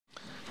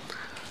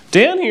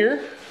down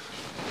here,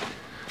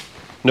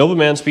 Nova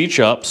Man Speed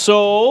Shop.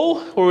 So,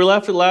 where we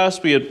left it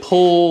last, we had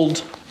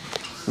pulled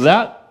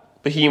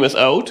that behemoth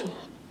out,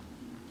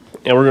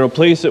 and we're going to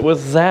replace it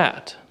with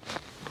that.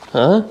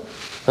 So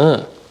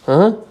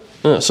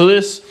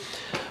this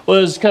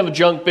was kind of a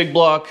junk big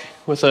block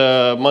with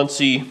a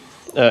Muncie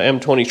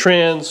M20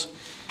 trans,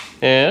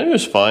 and it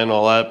was fine,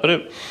 all that, but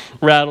it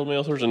rattled me,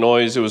 all sorts of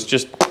noise. It was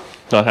just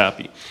not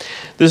happy.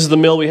 This is the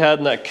mill we had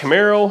in that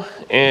Camaro,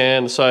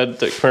 and decided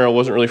that Camaro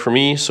wasn't really for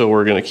me, so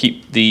we're going to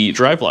keep the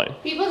driveline.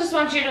 People just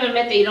want you to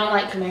admit that you don't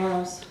like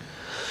Camaros.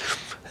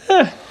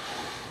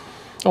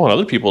 I want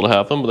other people to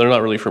have them, but they're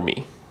not really for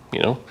me,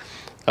 you know?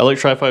 I like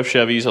Tri-5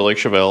 Chevys, I like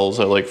Chevelles,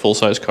 I like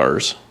full-size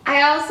cars. I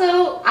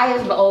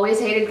have always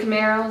hated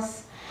Camaros.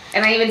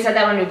 And I even said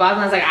that when we bought them.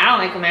 I was like, I don't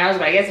like Camaros,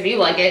 but I guess if you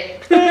like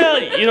it.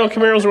 Yeah, you know,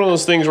 Camaros are one of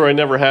those things where I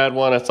never had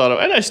one. I thought of,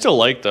 and I still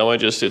like them.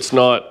 It's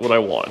not what I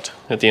want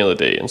at the end of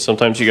the day. And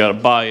sometimes you got to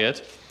buy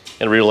it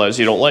and realize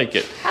you don't like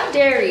it. How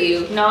dare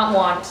you not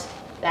want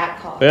that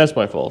car? That's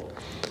my fault.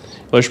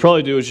 What I should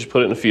probably do is just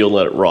put it in the field and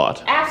let it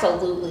rot.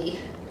 Absolutely.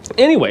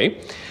 Anyway,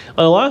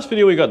 on the last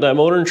video, we got that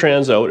motor and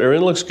trans out.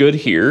 Everything looks good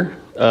here.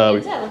 It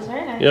looks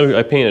very nice. Yeah,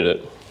 I painted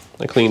it.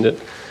 I cleaned it.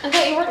 I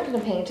thought you weren't going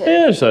to paint it.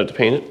 Yeah, I decided to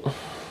paint it.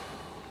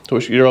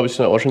 You're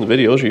obviously not watching the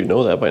videos, you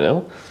know that by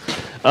now.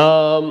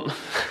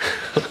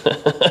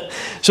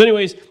 So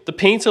anyways, the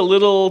paint's a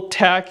little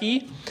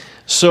tacky.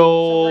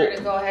 So we're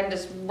gonna go ahead and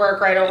just work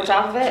right over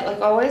top of it,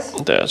 like always?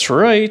 That's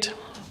right.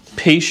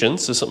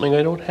 Patience is something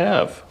I don't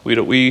have.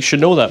 We should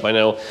know that by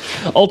now.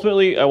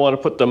 Ultimately, I want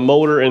to put the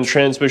motor and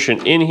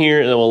transmission in here,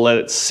 and then we'll let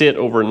it sit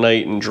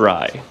overnight and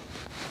dry.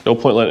 No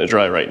point letting it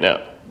dry right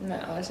now. No,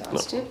 that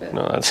sounds stupid.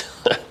 No, that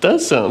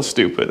does sound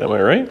stupid, am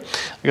I right?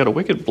 I got a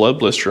wicked blood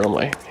blister on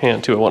my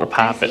hand too. I want to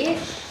pop it.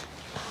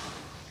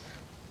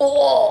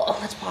 Oh,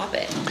 let's pop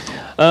it.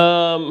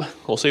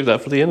 We'll save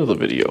that for the end of the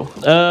video.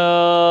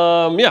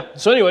 Yeah,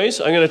 so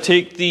anyways, I'm going to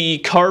take the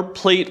carb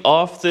plate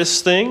off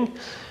this thing.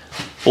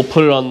 We'll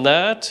put it on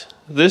that.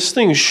 This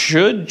thing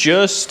should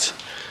just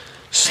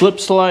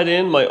slip slide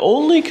in. My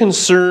only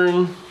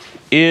concern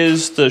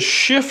is the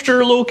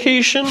shifter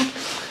location.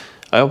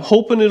 I'm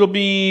hoping it'll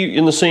be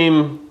in the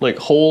same like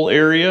hole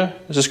area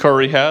as this car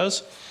already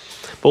has,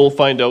 but we'll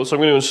find out. So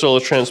I'm going to install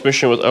the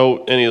transmission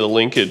without any of the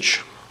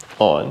linkage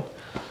on.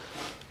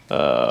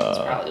 That's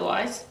probably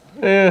wise.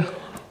 Yeah,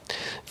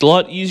 it's a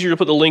lot easier to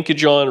put the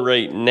linkage on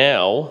right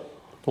now.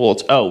 Well,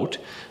 it's out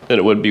than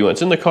it would be when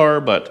it's in the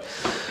car, but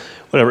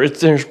whatever.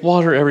 There's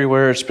water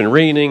everywhere. It's been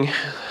raining,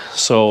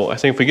 so I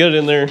think if we get it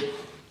in there.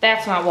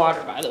 That's not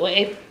water, by the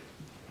way.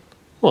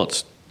 Well,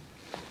 it's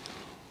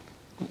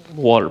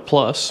water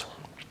plus.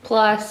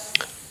 Plus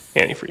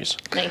antifreeze.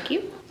 Thank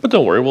you. But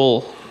don't worry,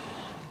 we'll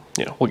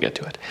get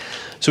to it.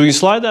 So we can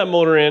slide that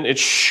motor in. It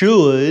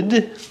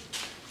should,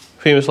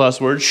 famous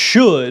last word,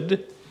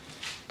 should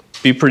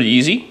be pretty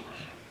easy.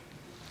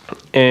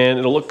 And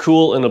it'll look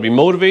cool and it'll be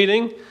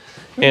motivating.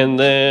 And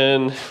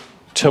then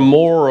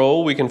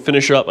tomorrow we can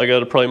finish up. I got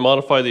to probably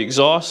modify the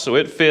exhaust so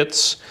it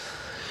fits.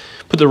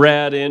 Put the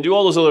rad in, do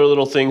all those other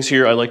little things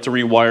here. I like to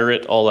rewire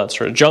it, all that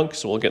sort of junk,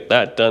 so we'll get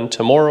that done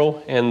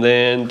tomorrow. And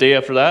then day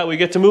after that, we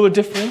get to move a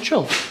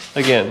differential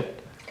again.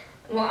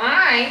 Well,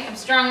 I am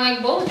strong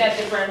like bull with that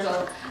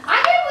differential.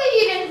 I can't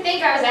believe you didn't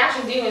think I was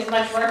actually doing as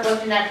much work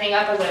lifting that thing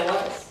up as I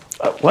was.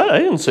 What? I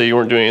didn't say you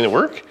weren't doing any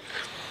work.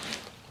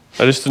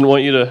 I just didn't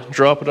want you to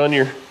drop it on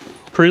your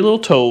pretty little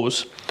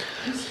toes.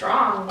 I'm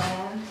strong,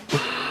 man.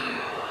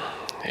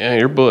 Yeah,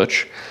 you're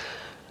butch.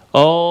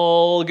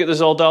 I'll get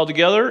this all dialed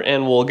together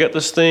and we'll get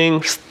this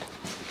thing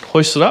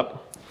hoisted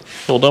up.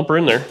 We'll dump her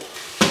in there.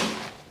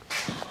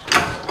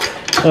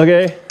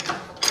 Okay.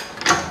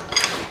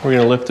 We're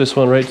gonna lift this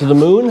one right to the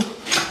moon.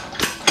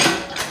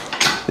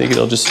 Think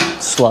it'll just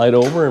slide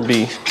over and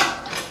be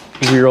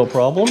zero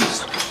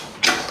problems.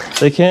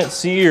 They can't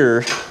see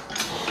your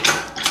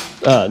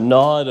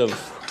nod of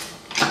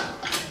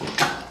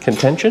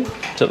contention.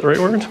 Is that the right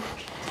word?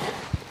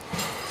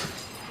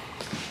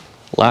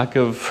 Lack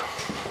of.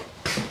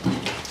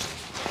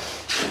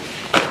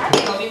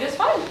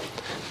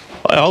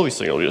 I always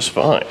think it'll be just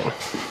fine.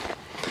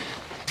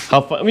 How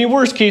fun? I mean,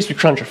 worst case, we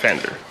crunch a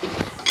fender,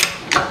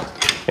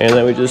 and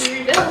then it just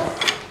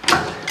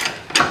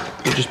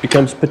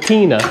becomes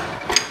patina.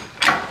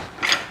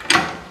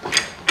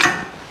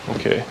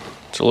 Okay,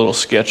 it's a little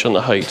sketch on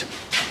the height.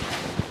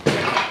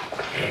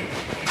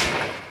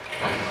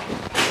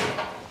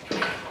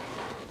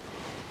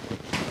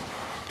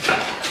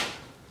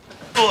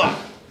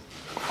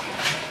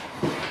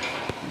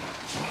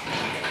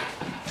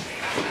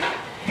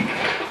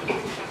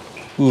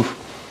 Ooh,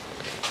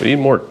 we need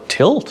more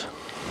tilt.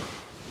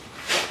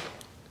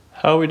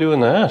 How are we doing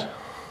that?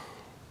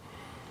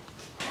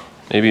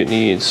 Maybe it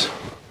needs.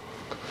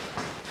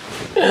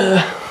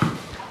 Did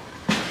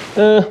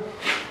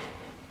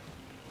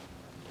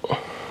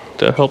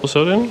that help us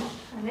out any?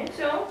 I think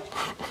so.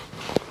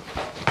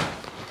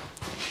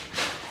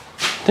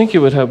 I think it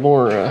would have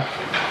more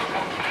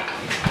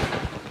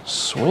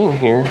swing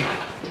here.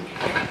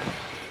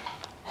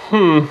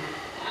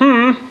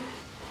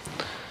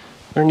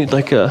 I need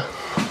like a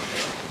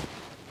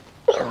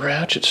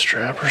ratchet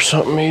strap or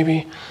something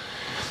maybe.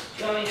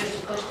 You want me to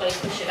just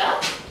push it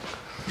up?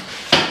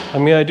 I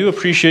mean, I do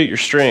appreciate your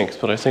strength,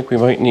 but I think we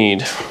might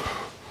need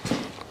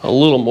a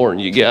little more than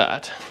you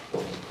got.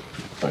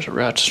 There's a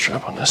ratchet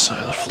strap on this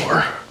side of the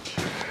floor.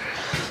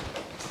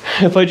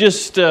 If I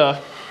just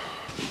strap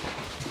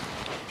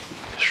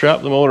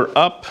the motor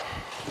up,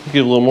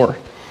 give it a little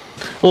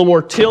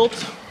more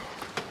tilt,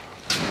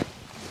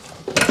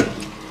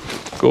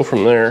 go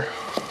from there.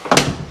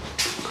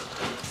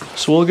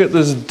 So we'll get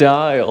this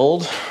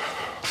dialed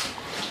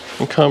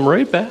and come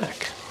right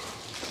back.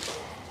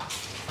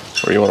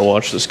 Or you want to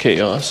watch this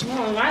chaos?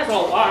 Well, we might as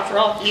well watch. We're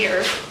all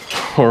here.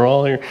 We're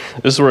all here.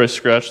 This is where I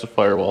scratched the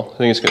firewall. I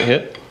think it's gonna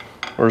hit,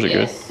 or is it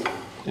good?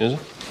 Is it?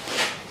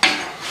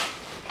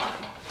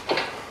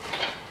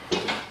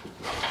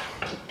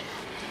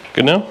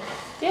 Good now?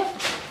 Yeah.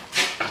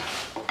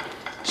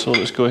 So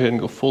let's go ahead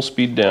and go full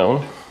speed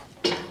down.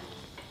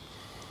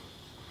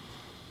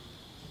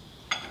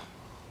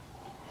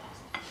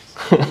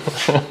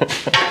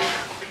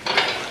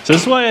 So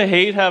this is why I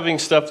hate having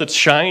stuff that's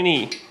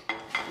shiny.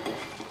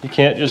 You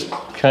can't just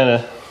kind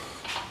of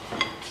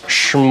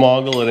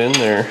schmoggle it in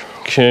there.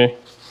 Okay.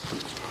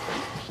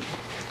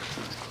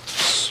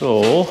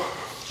 So,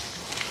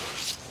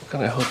 what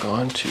can I hook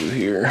onto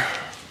here?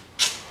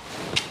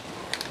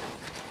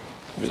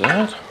 Maybe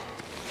that.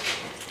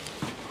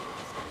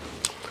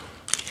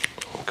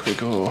 Can we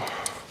go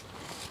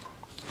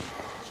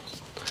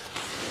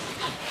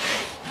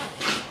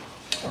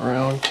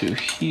around to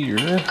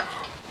here?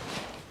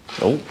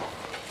 Nope.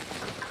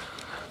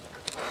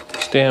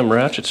 These damn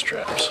ratchet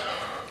straps.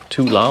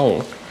 Too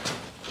long.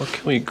 What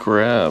can we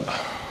grab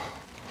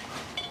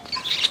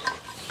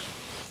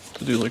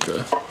to do like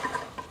a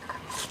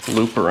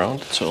loop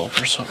around itself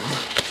or something?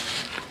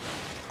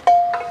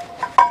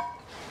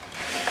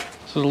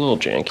 This is a little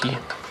janky.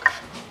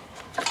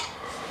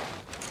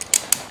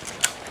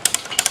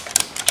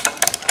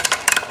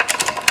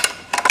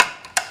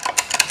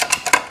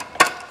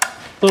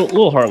 A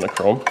little hard on the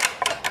chrome.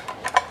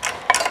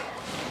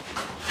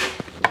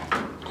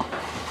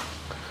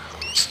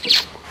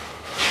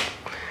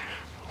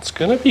 It's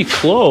gonna be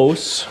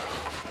close.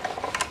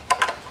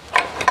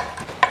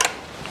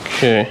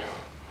 Okay.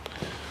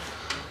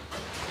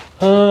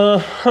 We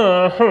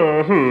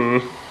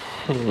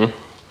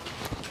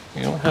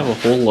don't have a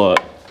whole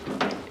lot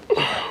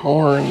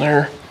more in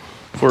there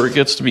before it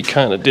gets to be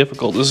kind of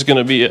difficult. This is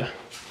gonna be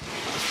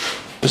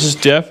this is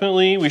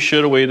definitely, we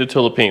should have waited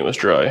till the paint was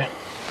dry.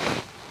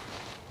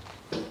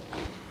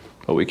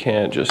 But we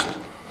can't just,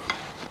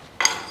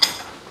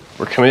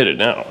 we're committed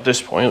now at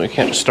this point. We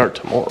can't just start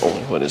tomorrow.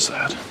 What is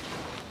that?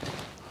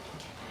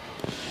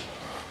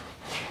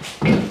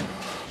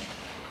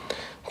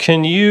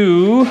 Can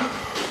you, I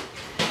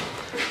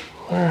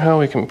wonder how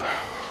we can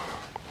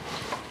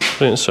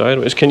put it in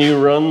sideways. Can you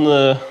run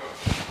the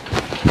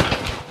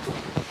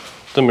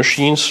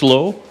machine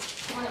slow?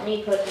 Let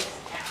me put this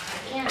down. I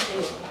can't do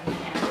it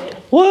one-handed.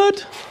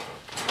 What?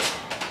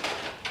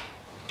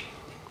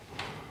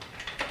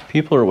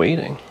 People are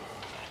waiting.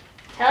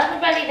 Tell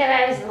everybody that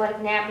I was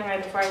like napping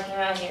right before I came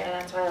out here.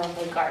 That's why I look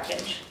like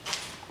garbage.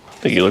 I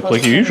think you look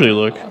like you usually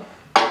look.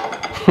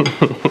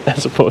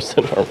 As opposed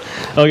to normal.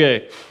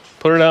 Okay,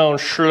 put her down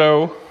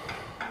slow.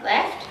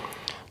 Left?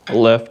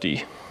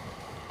 Lefty.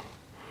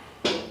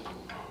 Okay,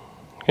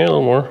 a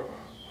little more.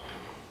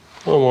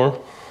 A little more.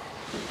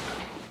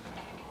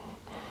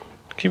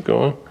 Keep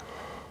going.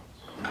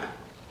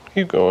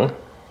 Keep going.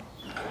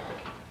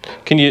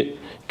 Can you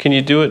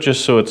do it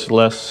just so it's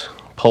less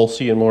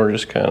pulsy and more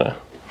just kind of.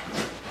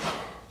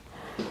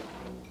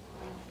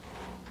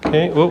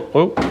 Okay, whoa,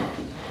 whoa.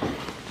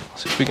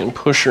 See if we can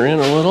push her in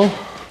a little.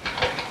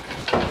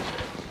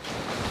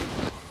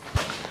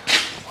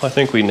 I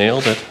think we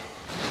nailed it.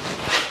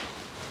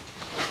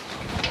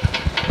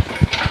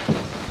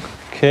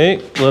 Okay,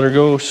 let her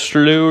go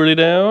slowly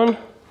down.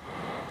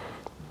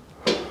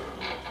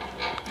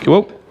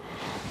 Whoa.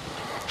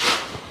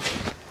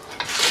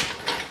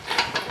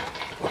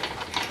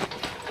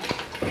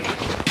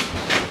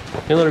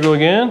 Okay, let her go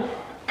again.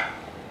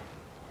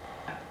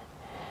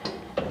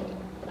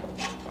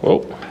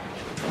 Whoa.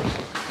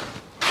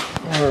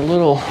 Our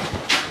little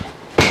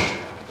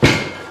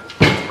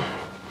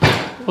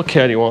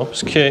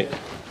cattywampus. Okay.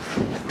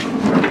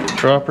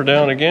 Drop her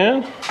down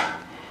again.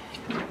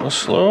 Go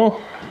slow.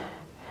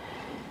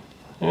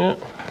 Yeah.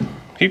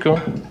 Keep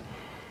going.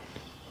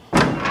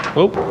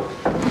 Whoa.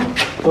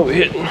 Oh, we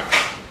hitting.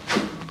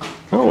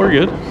 Oh, we're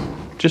good.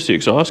 Just the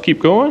exhaust. Keep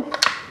going.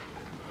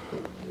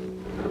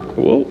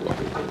 Whoa.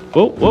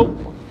 Whoa, whoa.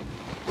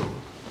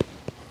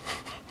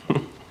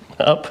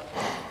 Up.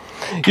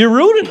 You're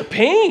ruining the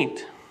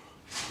paint.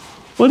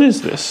 What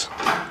is this?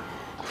 Yeah,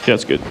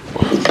 that's good.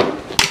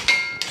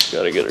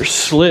 Gotta get her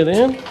slid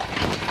in.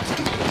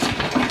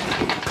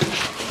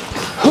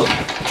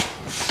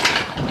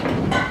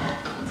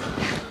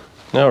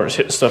 Now we're just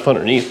hitting stuff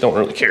underneath, don't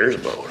really cares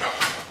about.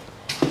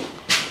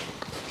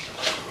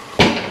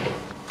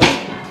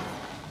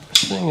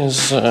 This thing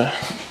is a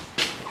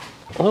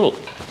little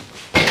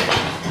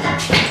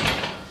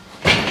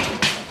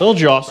Little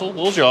jostle,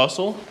 little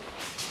jostle.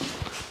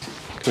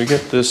 Can we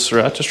get this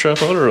ratchet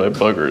strap out, or did I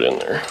bugger it in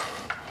there?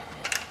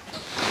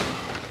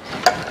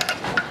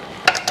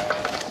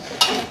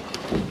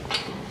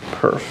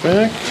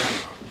 Perfect.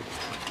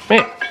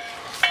 Man,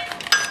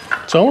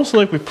 it's almost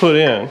like we put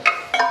in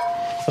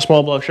a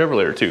small block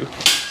Chevrolet or two.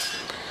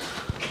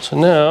 So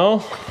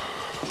now,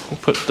 we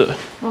put the...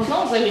 Well, it's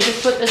almost like we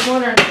just put this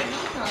motor in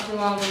not too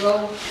long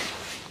ago.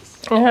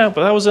 Yeah,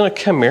 but that was in a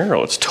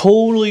Camaro. It's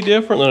totally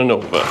different than a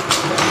Nova.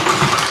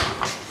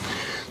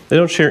 They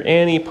don't share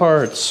any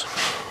parts.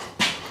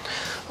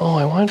 Oh,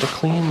 I wanted to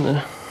clean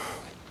the...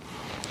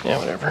 Yeah,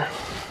 whatever.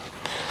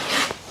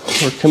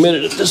 We're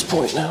committed at this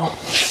point now.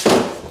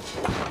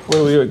 What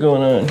do we got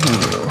going on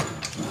here?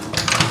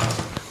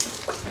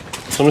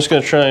 So I'm just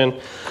going to try and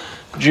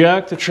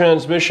jack the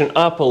transmission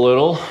up a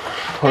little.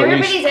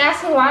 Everybody's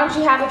asking, why don't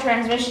you have a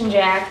transmission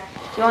jack?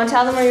 Do you want to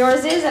tell them where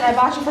yours is that I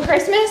bought you for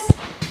Christmas?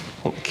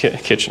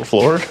 Kitchen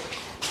floor.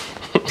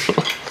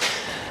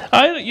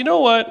 You know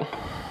what?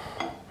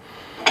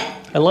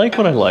 I like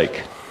what I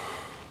like.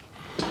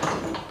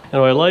 And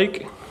what I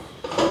like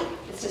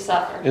is to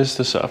suffer. Is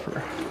to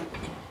suffer.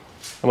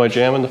 Am I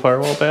jamming the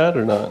firewall bad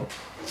or not?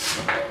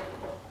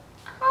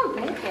 Oh,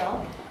 thank you.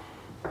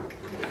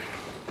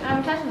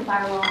 I'm touching the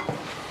firewall.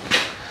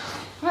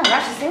 Oh my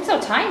gosh, this thing's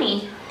so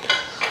tiny.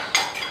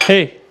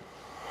 Hey,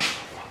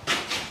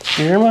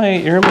 you're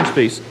in my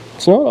space.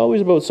 It's not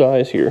always about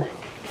size here.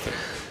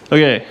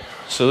 Okay,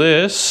 so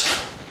this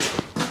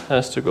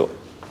has to go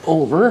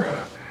over.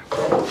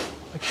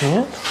 I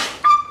can't.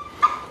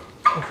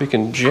 If we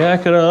can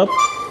jack it up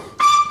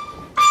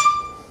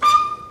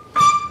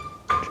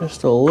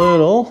just a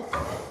little,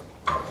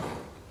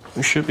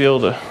 we should be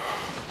able to.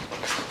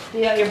 Do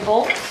you have your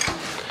bolts?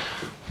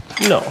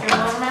 No.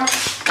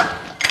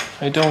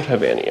 I don't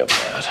have any of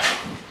that.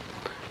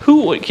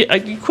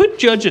 You quit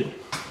judging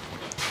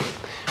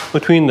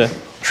between the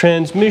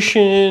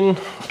transmission,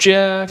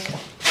 jack,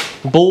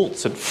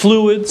 bolts, and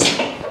fluids.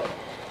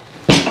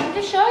 I'm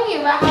just showing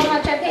you about how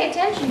much I pay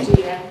attention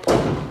to you.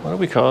 What are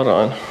we caught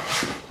on?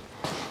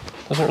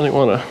 Doesn't really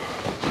want to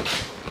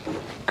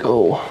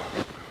go.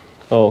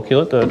 Oh, okay,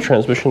 let the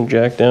transmission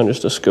jack down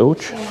just a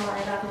scotch.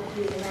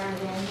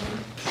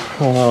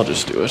 Well, I'll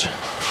just do it. You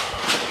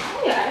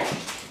got it.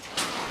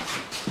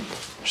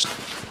 Just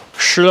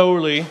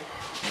slowly.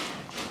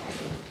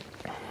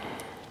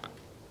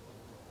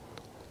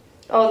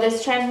 Oh,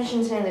 this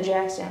transmission's saying the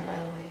jack's down, by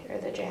the way, or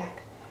the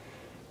jack.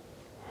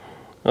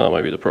 Oh, that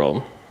might be the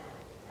problem.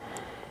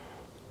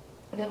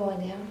 Is it going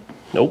down?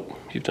 Nope,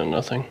 you've done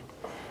nothing.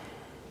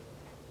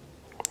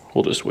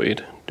 We'll just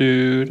wait.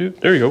 There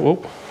you go.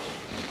 Whoa.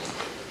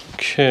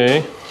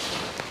 Okay.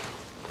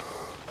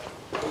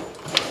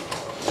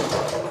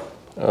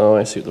 Oh,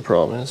 I see what the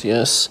problem is.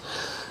 Yes.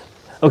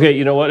 Okay,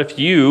 you know what? If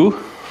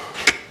you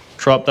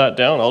drop that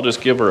down, I'll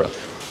just give her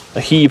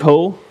a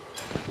heave-ho.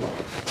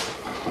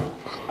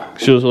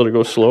 She'll just let her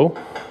go slow.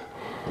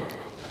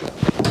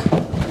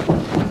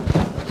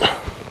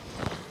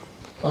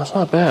 Well, it's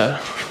not bad.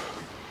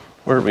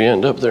 Where did we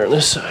end up there on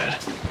this side?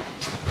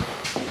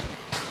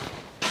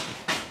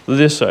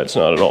 This side's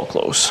not at all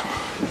close.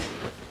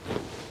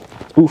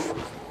 Oof.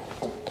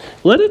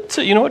 Let it,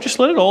 you know what, just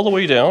let it all the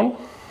way down.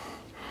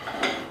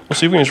 We'll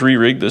see if we can just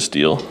re-rig this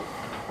deal.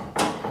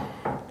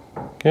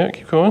 Okay,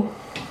 keep going.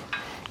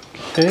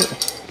 Okay.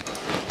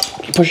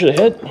 Push it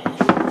ahead.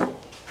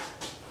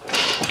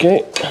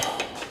 Okay.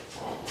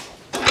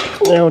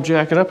 Now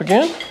jack it up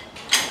again.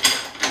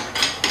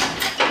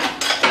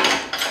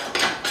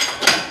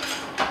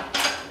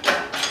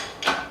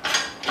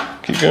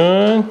 Keep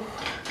going.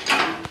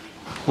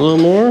 A little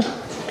more.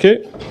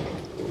 Okay.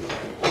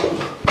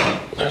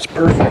 That's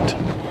perfect.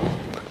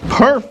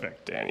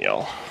 Perfect,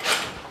 Danielle.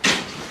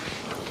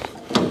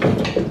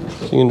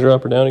 So you can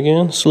drop her down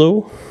again,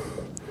 slow.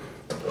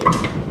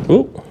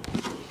 Oop.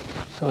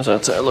 How's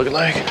that side looking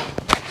like?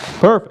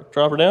 Perfect.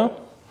 Drop her down.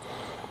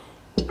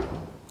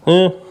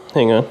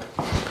 Hang on.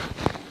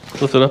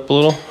 Lift it up a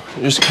little.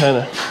 Just kind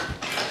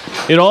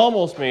of. It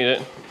almost made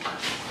it.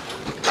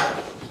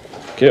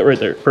 Okay, right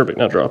there. Perfect.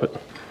 Now drop it.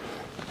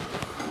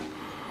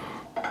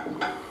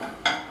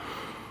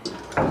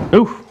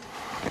 Ooh.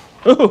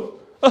 Oh,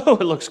 oh,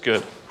 it looks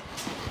good.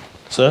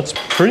 So that's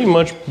pretty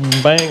much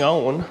bang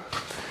on.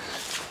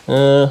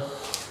 We'll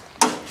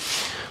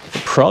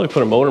probably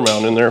put a motor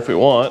mount in there if we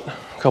want.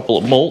 A couple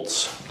of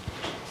bolts,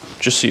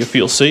 just so you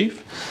feel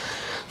safe.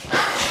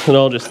 And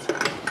I'll just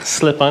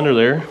slip under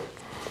there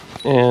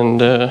and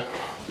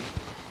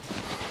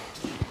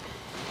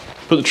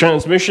put the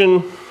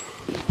transmission. Look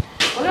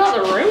at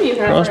all the room you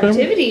have for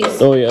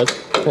activities. Oh yeah.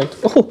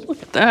 Oh,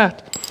 look at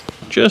that.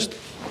 Just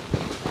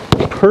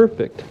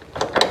perfect. I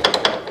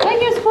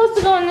think you're supposed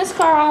to go in this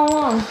car all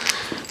along.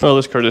 Well,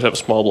 this car did have a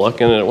small block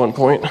in it at one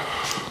point.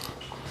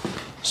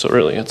 So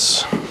really,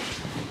 it's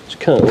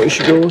kind of the way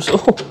she goes.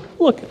 Oh,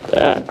 look at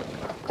that.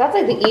 That's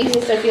like the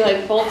easiest I feel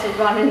like bolts have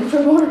gone in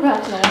for motor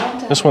mounts in a long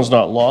time. This one's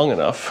not long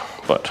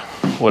enough, but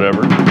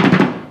whatever.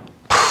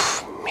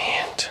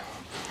 Man,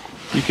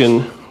 you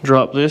can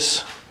drop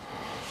this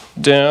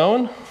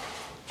down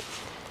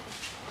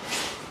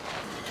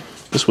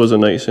This was a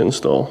nice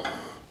install.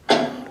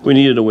 We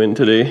needed a win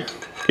today.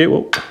 Okay,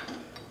 whoa.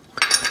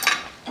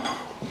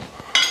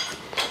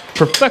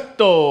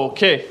 Perfecto.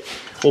 Okay,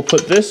 we'll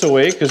put this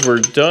away because we're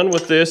done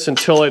with this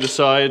until I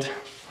decide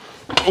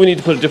we need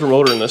to put a different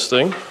motor in this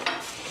thing.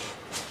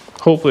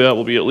 Hopefully that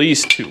will be at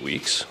least 2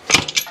 weeks.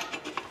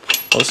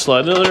 I'll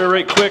slide it in there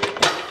right quick.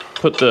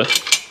 Put the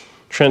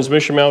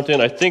transmission mount in.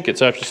 I think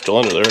it's actually still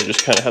under there. I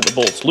just kind of had the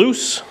bolts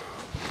loose.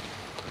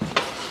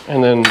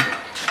 And then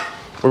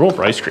we're going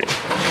for ice cream.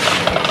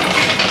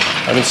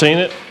 I've been saying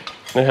it.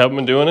 I haven't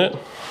been doing it.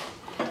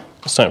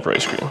 It's time for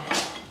ice cream.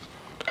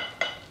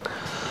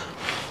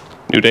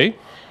 New day.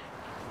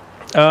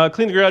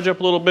 Clean the garage up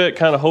a little bit,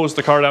 kind of hose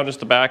the car down just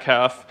the back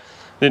half.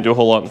 Didn't do a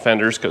whole lot in the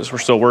fenders because we're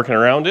still working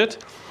around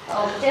it.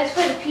 Oh, just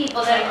for the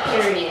people that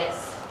are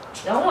curious.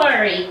 Don't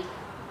worry.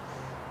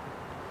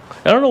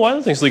 I don't know why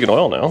the thing's leaking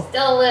oil now.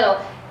 Still a little.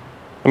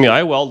 I mean,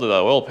 I welded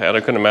that oil pad. I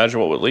couldn't imagine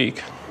what would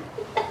leak.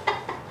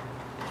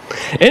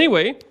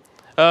 Anyway,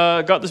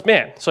 got this,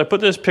 man. So I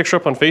put this picture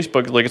up on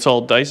Facebook, like it's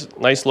all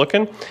nice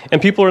looking.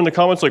 And people are in the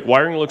comments like,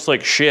 wiring looks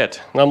like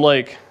shit. And I'm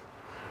like,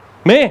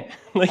 man.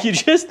 Like you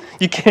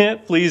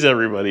can't please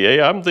everybody,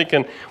 eh? I'm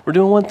thinking, we're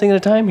doing one thing at a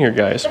time here,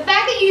 guys. The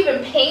fact that you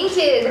even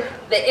painted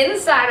the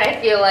inside, I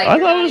feel like you're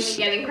not even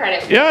getting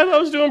credit for. Yeah, I thought I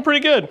was doing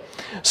pretty good.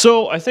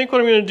 So I think what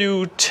I'm gonna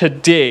do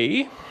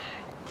today,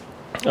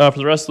 for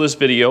the rest of this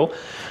video,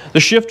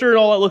 the shifter and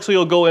all that looks like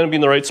it'll go in and be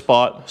in the right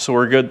spot, so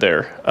we're good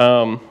there.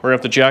 We're gonna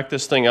have to jack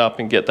this thing up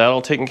and get that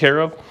all taken care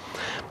of.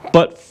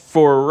 But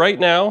for right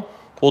now,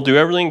 we'll do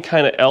everything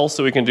kind of else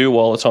that we can do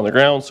while it's on the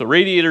ground. So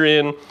radiator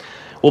in,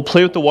 we'll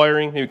play with the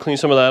wiring, maybe clean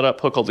some of that up,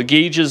 hook all the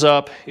gauges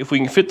up. If we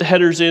can fit the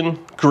headers in,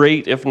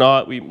 great. If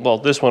not, well,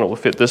 this one will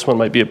fit. This one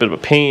might be a bit of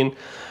a pain.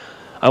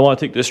 I want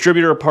to take the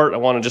distributor apart. I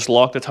want to just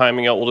lock the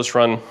timing out. We'll just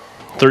run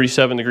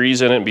 37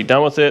 degrees in it and be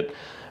done with it.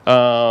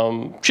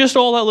 Just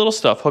all that little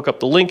stuff. Hook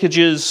up the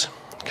linkages,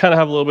 kind of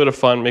have a little bit of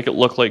fun, make it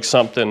look like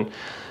something,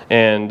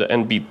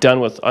 and be done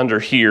with under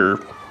here,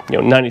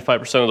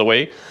 95% of the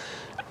way.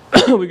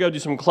 We got to do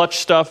some clutch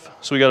stuff,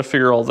 so we got to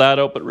figure all that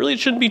out, but really it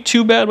shouldn't be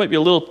too bad. Might be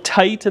a little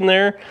tight in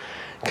there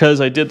because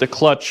I did the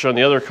clutch on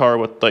the other car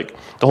with like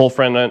the whole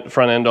front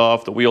end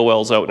off, the wheel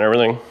wells out and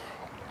everything.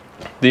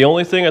 The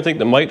only thing I think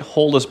that might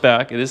hold us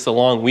back, it is the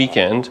long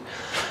weekend.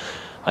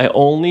 I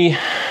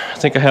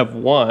think I have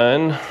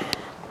one.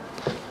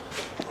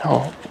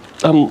 No,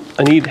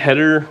 I need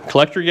header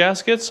collector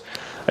gaskets.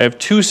 I have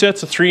 2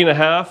 sets of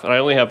 3.5, and I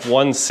only have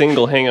one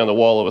single hanging on the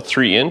wall of a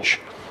 3-inch.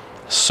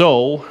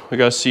 So we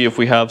gotta see if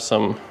we have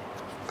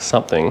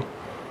something.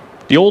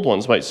 The old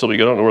ones might still be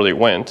good. I don't know where they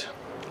went.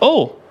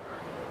 Oh,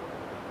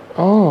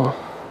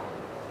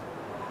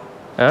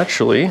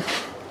 actually,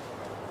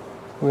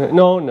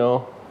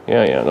 no.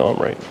 Yeah, no,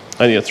 I'm right.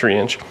 I need a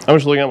 3-inch. I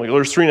was looking at like,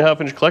 there's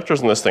 3.5-inch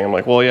collectors in this thing. I'm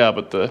like, well, yeah,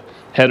 but the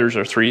headers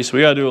are 3, so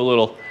we gotta do a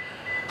little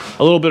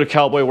bit of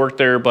cowboy work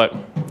there. But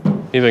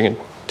maybe I can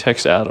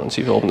text Adam and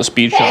see if he'll open the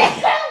speed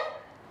shop.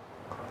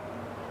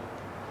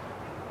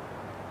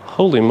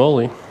 Holy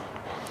moly.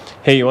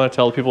 Hey, you want to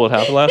tell the people what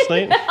happened last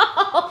night? No,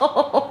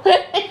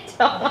 I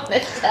don't want to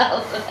tell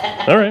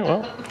them. All right,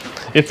 well,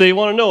 if they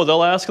want to know,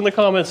 they'll ask in the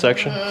comment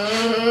section.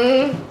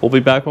 We'll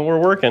be back when we're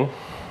working.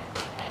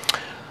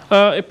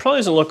 It probably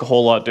doesn't look a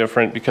whole lot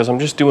different because I'm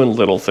just doing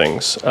little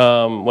things.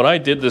 When I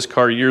did this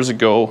car years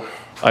ago,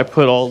 I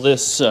put all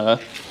this kind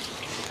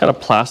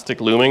of plastic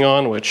looming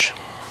on, which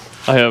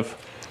I have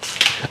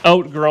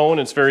outgrown.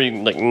 It's very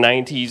like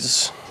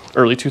 90s,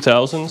 early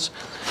 2000s.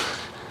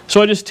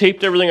 So I just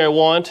taped everything I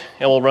want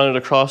and we'll run it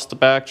across the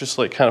back just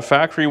like kind of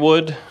factory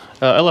wood.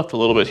 I left a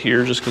little bit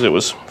here just because it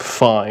was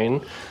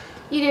fine.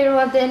 You didn't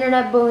want the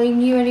internet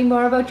bullying you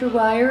anymore about your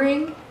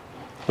wiring?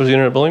 Was the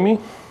internet bullying me?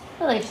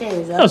 Well, I say it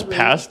was ugly. That was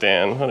past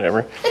Dan,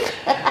 whatever.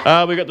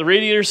 We got the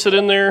radiator sit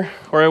in there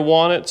where I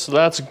want it, so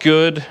that's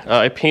good.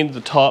 I painted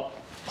the top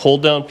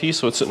hold down piece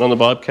so it's sitting on the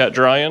Bobcat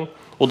drying.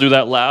 We'll do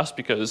that last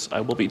because I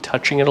will be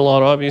touching it a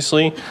lot,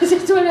 obviously.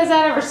 Since when has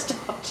that ever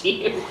stopped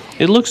you?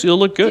 It'll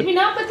look good. Did we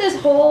not put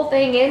this whole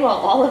thing in while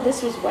all of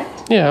this was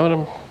wet? Yeah, but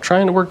I'm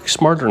trying to work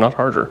smarter, not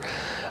harder.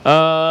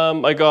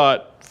 I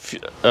got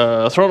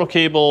throttle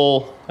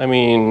cable,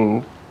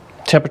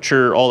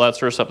 temperature, all that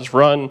sort of stuff is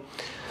run.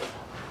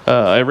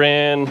 I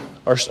ran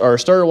our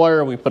starter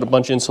wire. We put a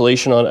bunch of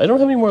insulation on it. I don't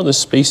have any more of this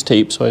space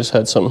tape, so I just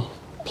had some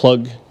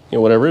plug,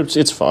 whatever.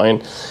 It's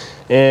fine.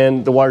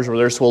 And the wires were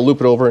there, so we'll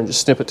loop it over and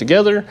just snip it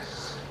together.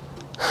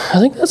 I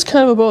think that's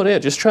kind of about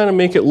it. Just trying to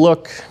make it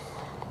look,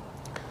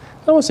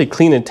 I don't want to say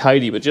clean and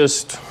tidy, but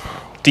just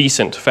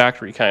decent,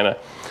 factory kind of.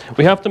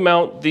 We have to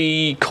mount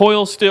the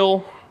coil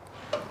still,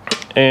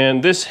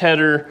 and this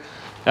header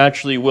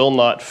actually will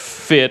not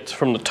fit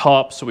from the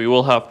top, so we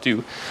will have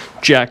to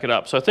jack it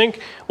up. So I think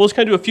we'll just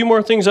kind of do a few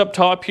more things up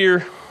top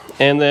here,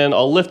 and then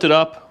I'll lift it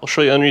up. I'll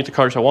show you underneath the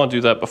car, so I want to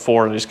do that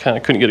before, and I just kind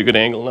of couldn't get a good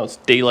angle. Now it's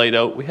daylight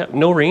out. We have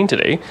no rain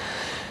today.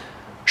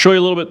 Show you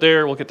a little bit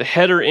there. We'll get the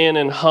header in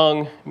and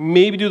hung.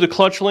 Maybe do the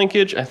clutch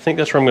linkage. I think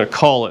that's where I'm going to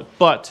call it.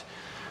 But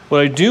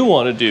what I do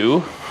want to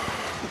do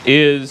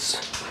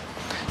is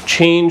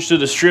change the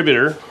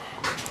distributor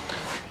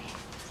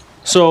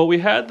So we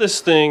had this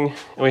thing,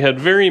 and we had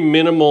very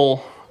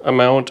minimal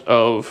amount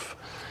of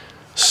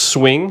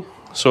swing.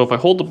 So if I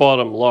hold the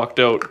bottom locked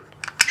out,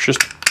 it's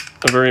just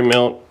a very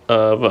amount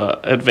of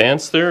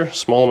advance there,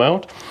 small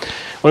amount.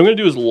 What I'm going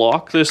to do is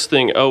lock this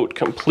thing out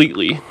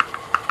completely,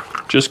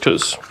 just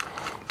because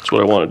that's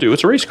what I want to do.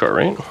 It's a race car,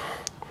 right?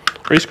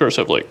 Race cars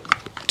have like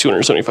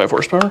 275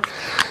 horsepower.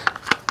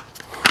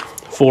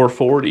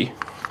 440,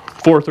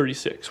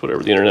 436,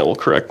 whatever. The internet will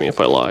correct me if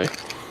I lie.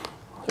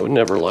 I would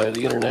never lie to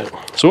the internet.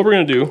 So what we're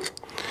going to do,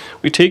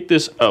 we take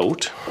this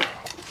out,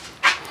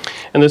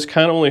 and this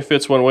kind of only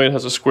fits one way. It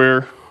has a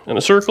square and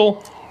a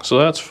circle, so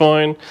that's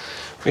fine.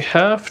 We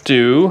have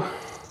to,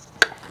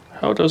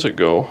 how does it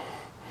go?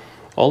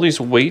 All these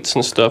weights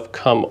and stuff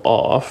come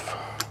off.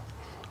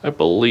 I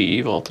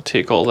believe I'll have to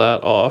take all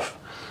that off,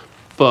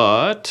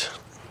 but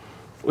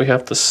we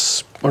have to,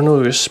 or no,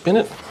 we just spin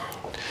it.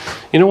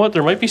 You know what?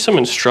 There might be some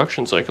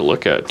instructions I could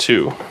look at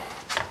too.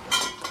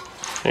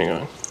 Hang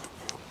on.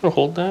 I'm gonna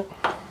hold that.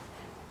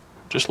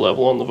 Just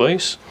level on the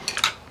vise.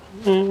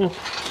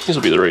 These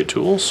will be the right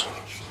tools.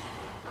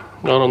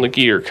 Not on the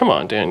gear. Come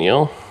on,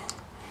 Danielle.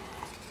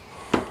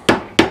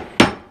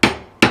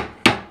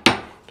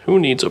 Who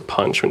needs a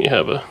punch when you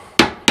have a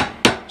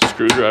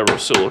screwdriver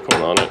with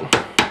silicone on it?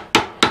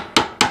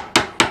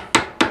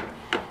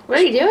 What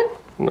are you doing?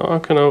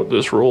 Knocking out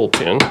this roll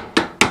pin.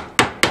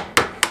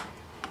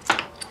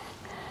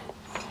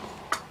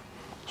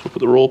 So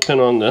put the roll pin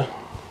on the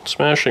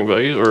smashing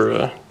vise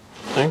or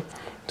thing.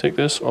 Take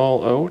this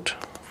all out,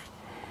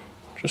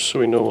 just so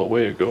we know what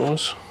way it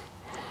goes.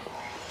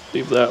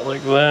 Leave that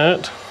like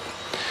that.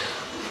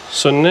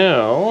 So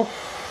now,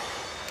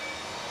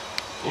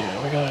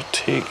 yeah, we gotta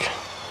take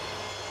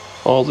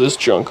all this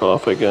junk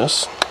off, I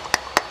guess.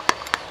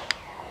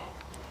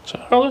 Is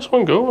that how this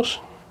one goes?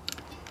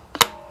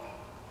 I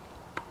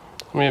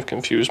may have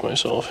confused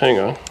myself. Hang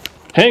on.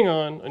 Hang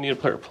on, I need a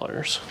pair of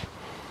pliers.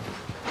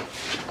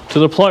 To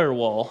the plier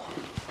wall.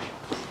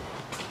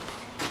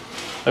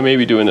 I may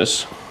be doing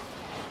this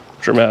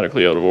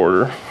dramatically out of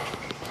order.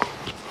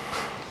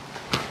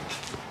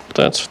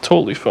 That's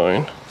totally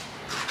fine.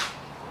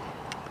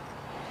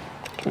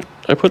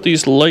 I put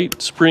these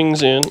light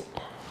springs in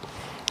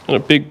and a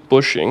big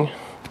bushing.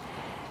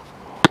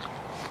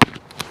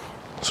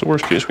 So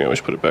worst case, we can always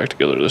put it back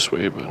together this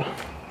way, but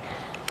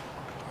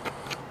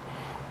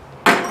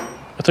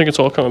I think it's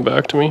all coming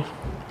back to me.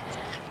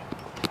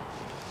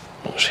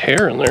 There's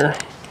hair in there.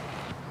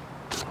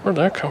 Where'd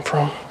that come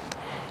from?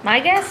 My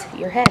guess,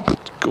 your head.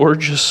 It's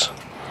gorgeous.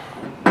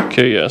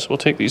 Okay, yes, we'll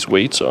take these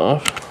weights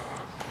off.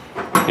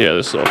 Yeah,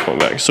 this is all coming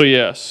back. So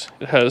yes,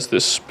 it has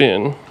this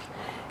spin.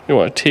 You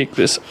want to take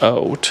this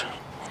out.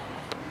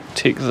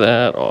 Take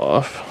that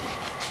off.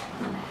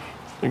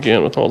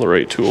 Again, with all the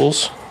right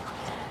tools.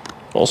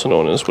 Also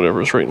known as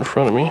whatever is right in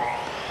front of me.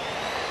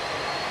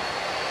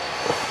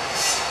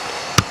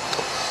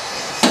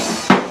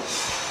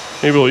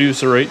 Maybe we'll use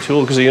the right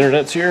tool because the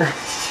internet's here.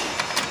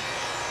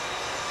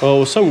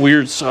 Oh, some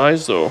weird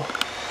size though.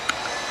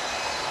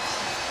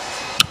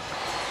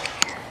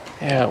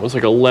 Yeah, it was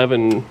like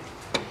 30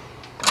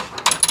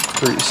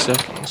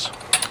 seconds.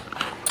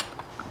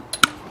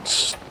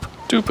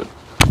 Stupid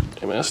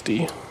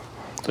MSD.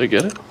 Did I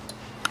get it?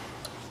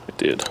 I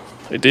did.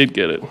 I did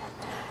get it.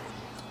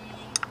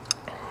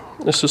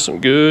 This is some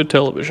good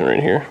television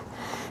right here.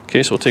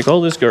 Okay, so we'll take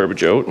all this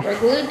garbage out. We're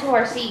glued to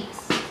our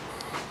seats.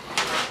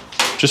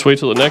 Just wait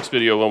till the next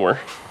video when we're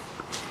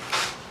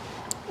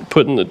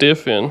putting the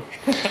diff in.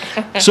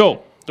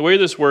 So, the way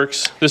this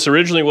works, this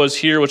originally was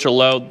here, which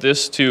allowed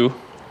this to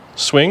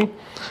swing.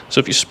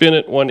 So if you spin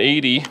it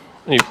 180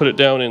 and you put it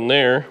down in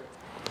there,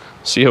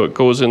 see how it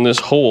goes in this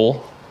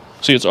hole.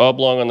 See, it's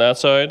oblong on that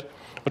side,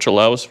 which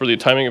allows for the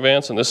timing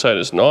advance, and this side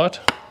is not.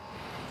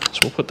 So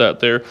we'll put that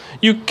there.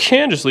 You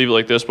can just leave it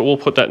like this, but we'll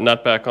put that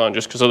nut back on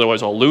just because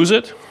otherwise I'll lose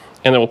it.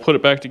 And then we'll put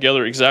it back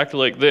together exactly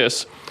like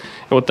this.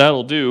 And what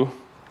that'll do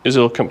is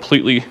it'll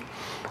completely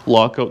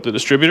lock out the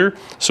distributor.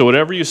 So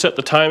whatever you set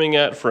the timing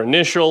at for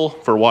initial,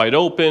 for wide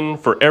open,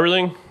 for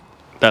everything,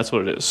 that's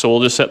what it is. So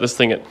we'll just set this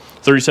thing at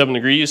 37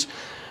 degrees,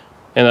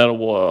 and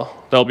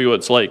that'll be what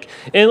it's like.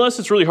 And unless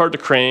it's really hard to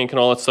crank and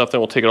all that stuff,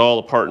 then we'll take it all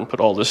apart and put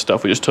all this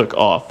stuff we just took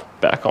off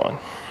back on.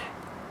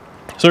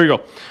 So there you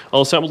go.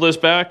 I'll assemble this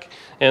back,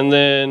 and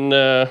then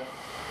I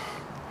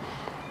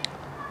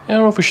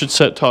don't know if we should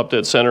set top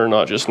dead center or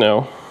not just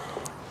now.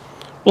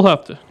 We'll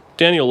have to.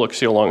 Daniel, look,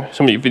 see how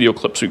many video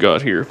clips we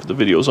got here, if the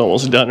video's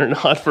almost done or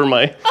not for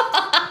my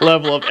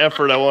level of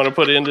effort I want to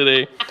put in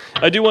today.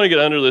 I do want to get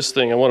under this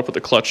thing. I want to put the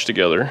clutch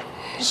together.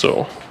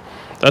 So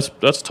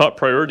that's top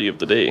priority of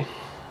the day.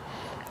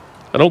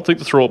 I don't think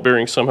the throw-up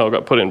bearing somehow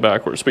got put in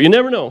backwards, but you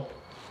never know.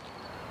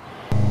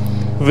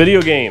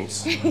 Video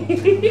games.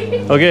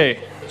 Okay,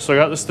 so I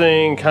got this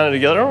thing kind of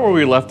together. I don't know where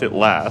we left it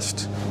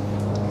last.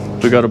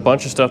 We got a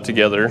bunch of stuff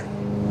together.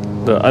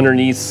 The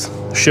underneath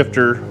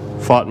shifter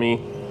fought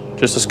me.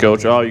 Just a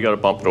scotch. Oh, you got to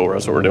bump it over.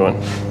 That's what we're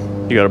doing.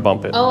 You got to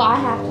bump it. Oh, I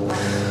have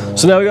to.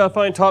 So now we got to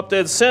find top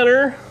dead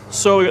center.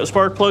 So we got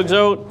spark plugs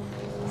out.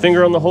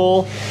 Finger on the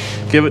hole.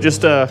 Give it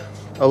just a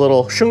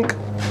little shunk.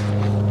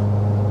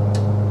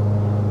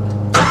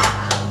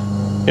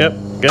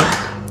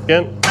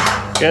 again.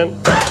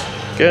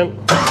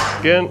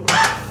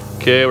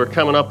 Okay, we're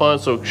coming up on,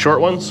 so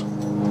short ones.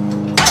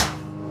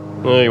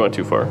 Oh, you went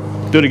too far.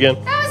 Do it again.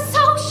 That was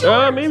so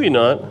short. Maybe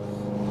not.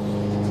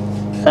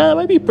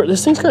 Might be,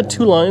 this thing's got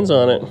 2 lines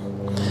on it.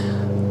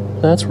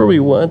 That's where we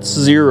want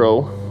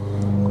 0.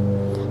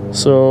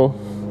 So,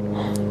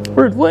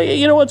 well,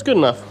 you know what's good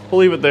enough.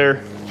 We'll leave it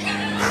there.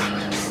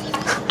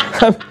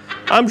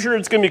 I'm sure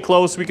it's gonna be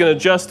close. We can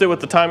adjust it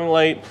with the timing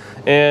light,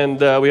 and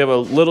we have a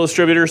little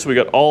distributor, so we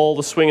got all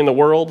the swing in the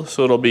world,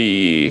 so it'll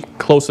be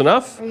close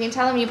enough. Are you gonna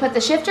tell him you put the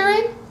shifter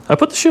in? I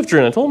put the shifter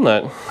in, I told him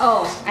that.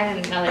 Oh, I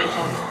didn't know that you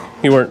told me.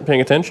 You weren't paying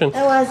attention.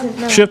 I wasn't,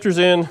 no. Shifter's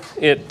in,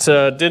 it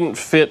didn't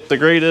fit the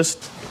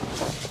greatest.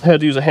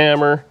 Had to use a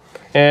hammer,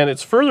 and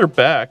it's further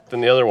back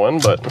than the other one,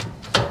 but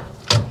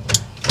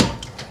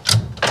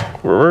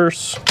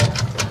reverse,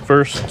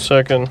 first,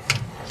 second,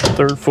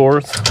 third,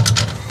 fourth.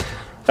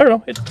 I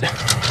don't know,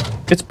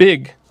 it's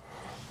big.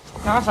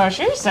 That's what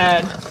she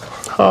said.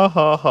 Ha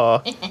ha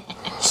ha.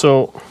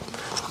 So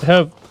I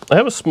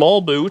have a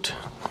small boot,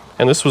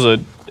 and this was a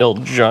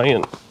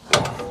giant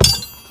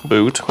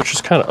boot, which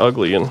is kind of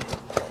ugly, and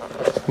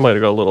I might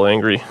have got a little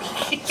angry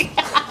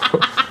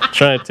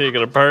trying to take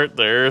it apart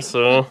there.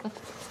 So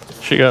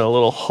she got a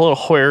little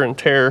wear and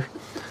tear.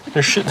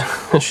 She's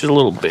a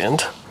little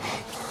bent.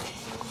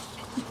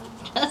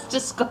 Just a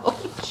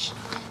scotch.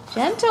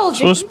 Gentle.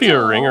 Supposed to be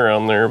a ring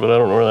around there, but I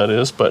don't know where that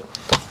is. But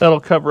that'll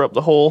cover up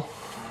the hole.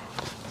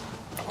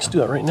 Let's do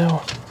that right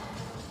now.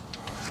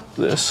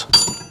 This.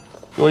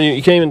 Well,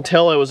 you can't even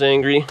tell I was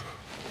angry.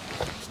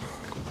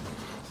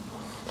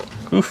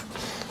 Oof.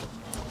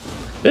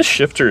 This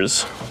shifter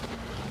is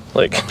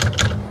like,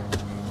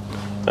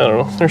 I don't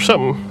know, there's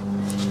something,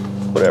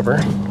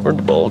 whatever. Where'd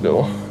the ball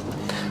go?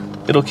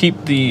 It'll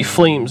keep the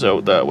flames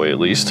out that way at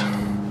least.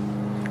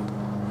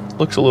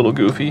 Looks a little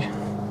goofy.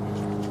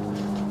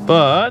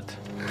 But,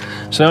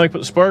 so now we put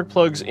the spark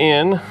plugs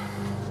in.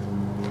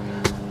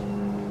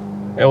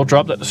 And we'll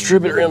drop that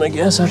distributor in, I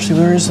guess. Actually,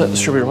 where is that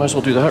distributor? Might as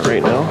well do that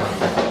right now.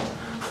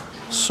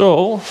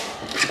 So,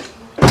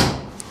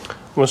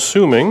 I'm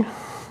assuming,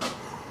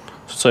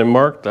 since I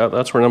marked that,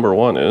 that's where number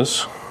 1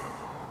 is.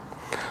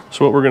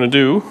 So what we're gonna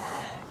do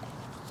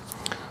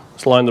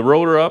is line the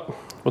rotor up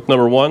with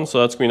number 1,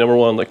 so that's gonna be number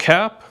 1 on the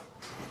cap.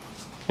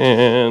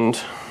 And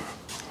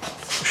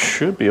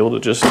should be able to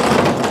just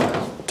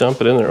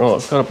dump it in there. Oh,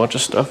 I've got a bunch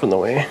of stuff in the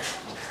way.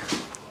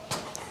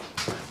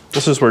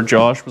 This is where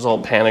Josh was all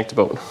panicked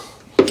about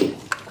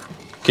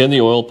getting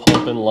the oil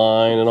pump in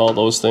line and all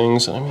those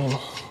things. I mean,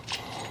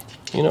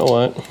 you know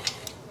what?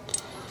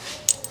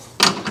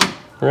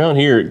 Around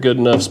here at Good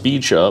Enough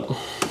Speed Shop,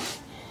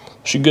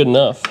 should good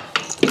enough.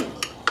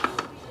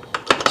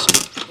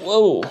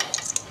 Whoa,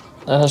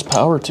 that has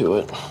power to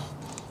it.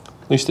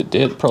 At least it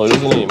did, probably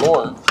doesn't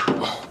anymore.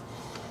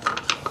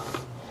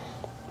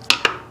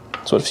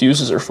 That's what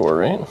fuses are for,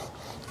 right?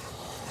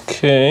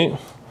 Okay.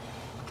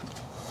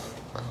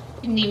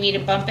 You need me to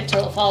bump it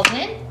till it falls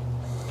in?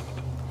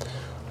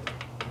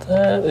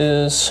 That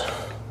is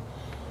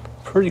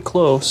pretty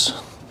close.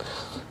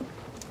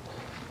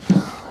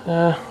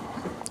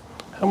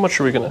 How much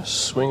are we gonna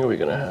swing? Are we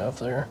gonna have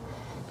there?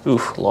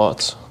 Oof,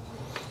 lots.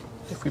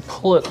 If we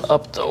pull it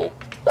up though,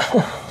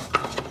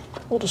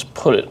 we'll just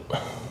put it.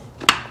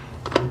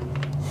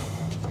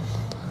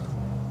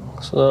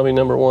 So that'll be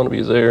number 1 to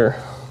be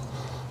there.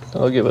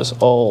 That'll give us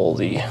all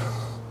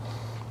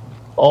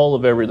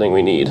of everything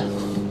we need.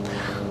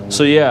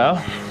 So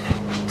yeah,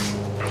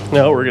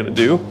 now what we're gonna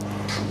do,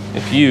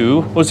 if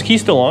you, was the key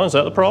still on? Is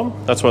that the problem?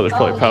 That's why there's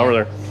probably power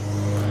there.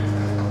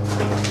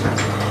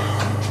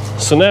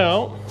 So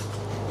now,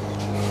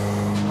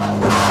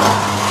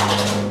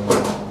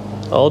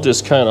 I'll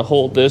just kind of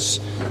hold this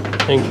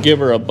and give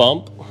her a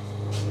bump.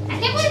 I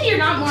can't believe you're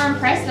not more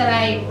impressed that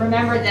I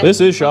remembered that.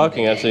 This is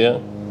shocking actually, yeah.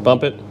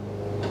 Bump it.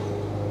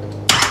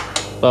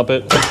 Bump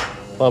it.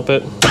 Bump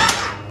it.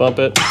 Bump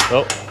it.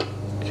 Oh.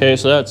 Okay,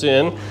 so that's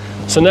in.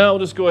 So now we'll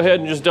just go ahead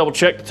and just double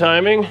check the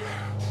timing.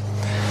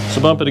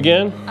 So bump it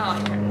again. Oh,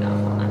 I turned it off.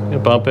 Hold on. Yeah,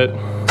 bump it.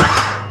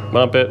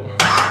 Bump it.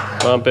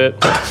 Bump it.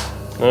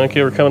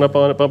 Okay, we're coming up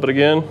on it. Bump it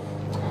again.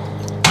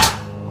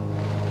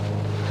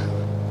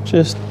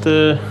 Just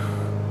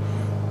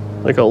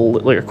like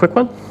a quick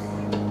one.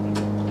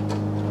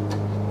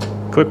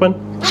 Quick one.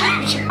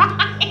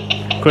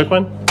 Quick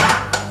one.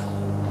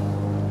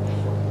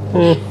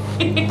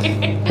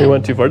 We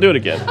went too far. Do it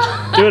again.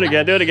 Do it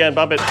again. Do it again.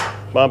 Bump it.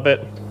 Bump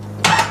it.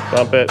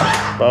 Bump it.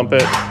 Bump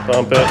it.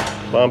 Bump it.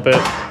 Bump it.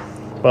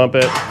 Bump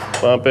it.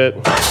 Bump it.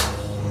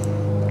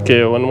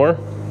 Okay, one more.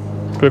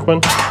 Quick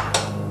one.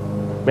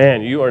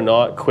 Man, you are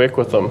not quick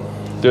with them.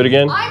 Do it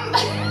again.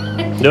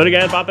 Do it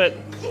again. Bump it.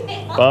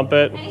 Bump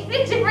it. I need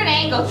a different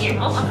angle here.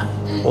 Hold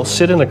on. We'll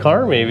sit in the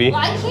car maybe.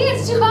 Well, I can't.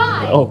 It's too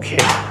high. Okay.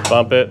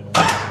 Bump it.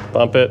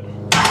 Bump it.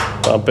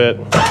 Bump it.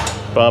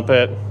 Bump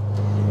it.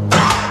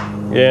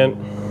 Again.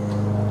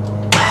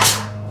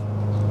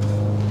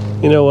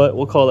 You know what?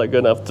 We'll call that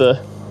good enough.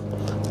 The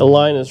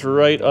line is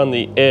right on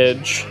the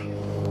edge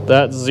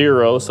That's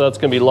 0, so that's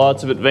gonna be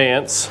lots of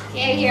advance.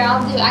 Yeah, here,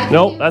 I'll do it.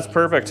 Nope, that's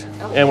perfect.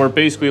 Okay. And we're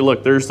basically,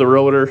 look, there's the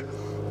rotor,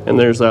 and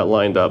there's that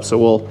lined up.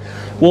 So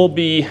we'll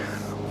be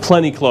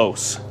plenty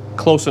close.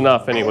 Close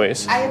enough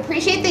anyways. I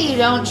appreciate that you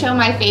don't show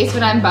my face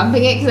when I'm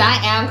bumping it, because I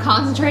am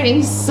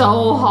concentrating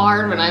so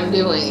hard when I'm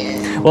doing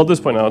it. Well, at this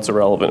point now it's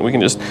irrelevant. We can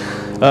just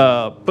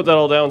put that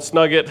all down,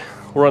 snug it.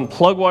 We'll run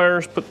plug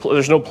wires, but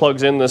there's no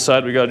plugs in this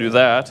side. We gotta do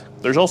that.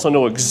 There's also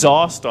no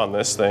exhaust on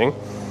this thing.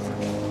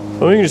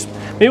 But we can just,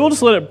 maybe we'll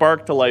just let it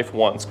bark to life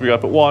once. We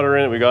gotta put water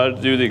in it, we gotta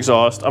do the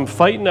exhaust. I'm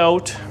fighting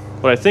out,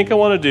 what I think I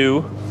wanna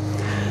do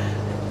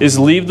is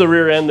leave the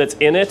rear end that's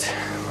in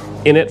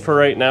it for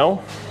right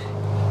now.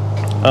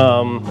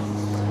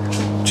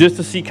 Just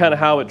to see kind of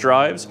how it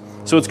drives.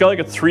 So it's got like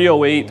a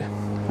 308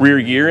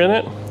 rear gear in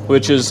it,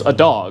 which is a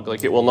dog.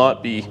 Like, it will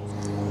not be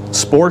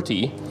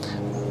sporty,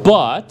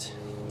 but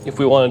if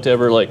we wanted to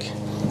ever, like,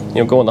 you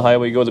know, go on the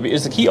highway, go to the,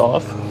 is the key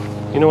off?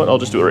 You know what, I'll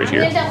just do it right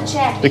here. I'm gonna double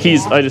check. The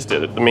keys, I just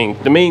did it. The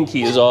main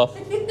key is off.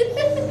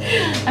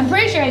 I'm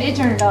pretty sure I did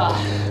turn it off.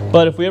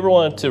 But if we ever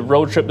wanted to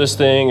road trip this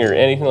thing or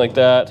anything like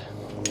that,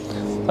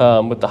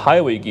 with the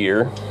highway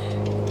gear,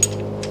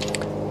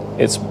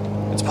 it's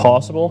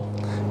possible.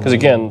 Because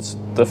again,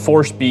 the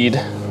 4-speed,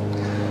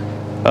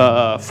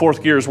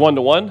 4th gear is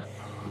 1-to-1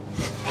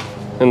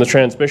 in the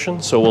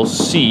transmission. So we'll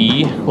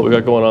see what we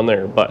got going on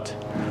there. But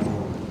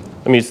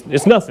I mean,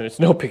 it's nothing. It's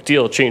no big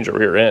deal to change a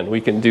rear end. We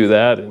can do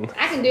that, and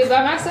I can do it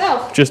by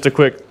myself. Just a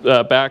quick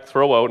back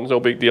throw out, and no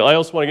big deal. I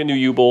also want to get new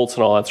U-bolts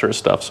and all that sort of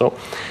stuff. So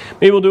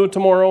maybe we'll do it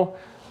tomorrow.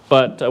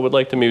 But I would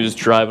like to maybe just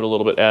drive it a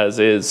little bit as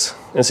is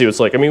and see what it's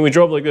like. I mean, we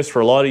drove like this for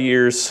a lot of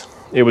years.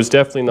 It was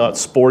definitely not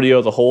sporty out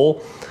of the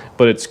hole,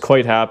 but it's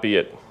quite happy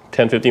at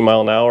 10, 15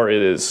 mile an hour.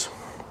 It's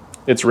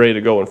ready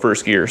to go in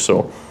 1st gear.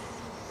 So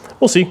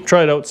we'll see,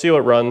 try it out, see how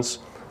it runs,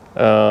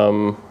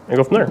 and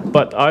go from there.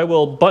 But I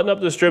will button up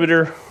the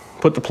distributor,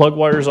 put the plug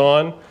wires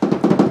on,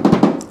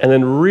 and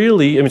then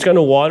really, I mean, it's got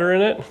no water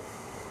in it,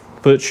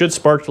 but it should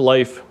spark to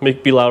life,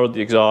 be loud with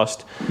the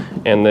exhaust.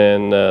 And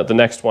then the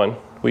next one,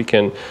 we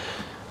can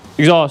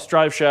exhaust,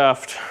 drive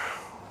shaft,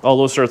 all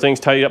those sort of things,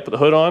 tidy up, put the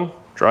hood on,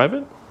 drive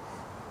it,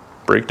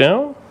 break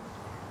down,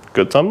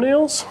 good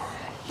thumbnails.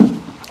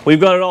 We've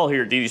got it all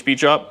here at DD Speed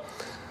Shop.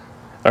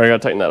 All right, I gotta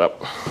tighten that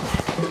up.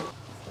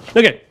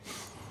 Okay,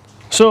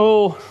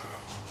 so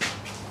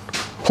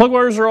plug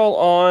wires are all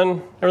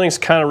on. Everything's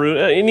kind of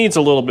rooted. It needs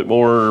a little bit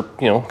more,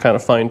 you know, kind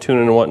of fine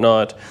tuning and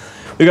whatnot.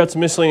 We got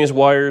some miscellaneous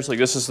wires, like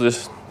this is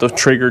the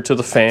trigger to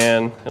the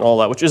fan and all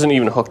that, which isn't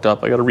even hooked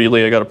up. I got a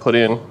relay I got to put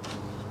in.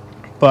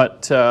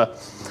 But I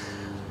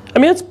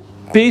mean, that's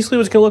basically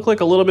what it's gonna look like.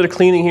 A little bit of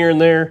cleaning here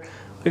and there.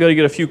 I got to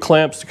get a few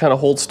clamps to kind of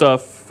hold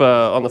stuff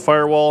on the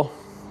firewall,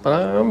 but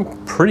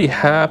I'm pretty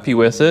happy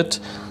with it.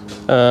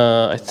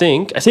 I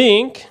think. We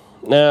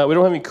don't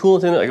have any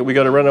coolant in it. We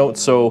got to run out,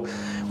 so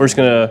we're just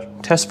gonna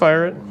test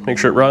fire it, make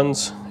sure it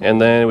runs,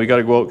 and then we got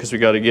to go out because we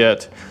got to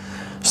get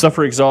stuff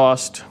for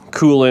exhaust,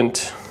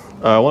 coolant.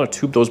 I want to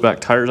tube those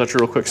back tires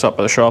actually real quick. Stop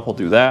by the shop. We'll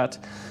do that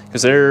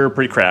because they're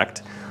pretty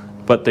cracked,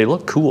 but they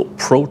look cool.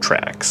 Pro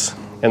Tracks,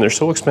 and they're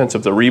so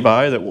expensive to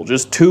rebuy that we'll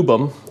just tube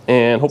them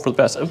and hope for the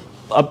best.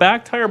 A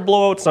back tire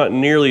blowout's not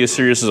nearly as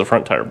serious as a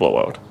front tire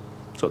blowout,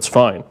 so it's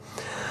fine.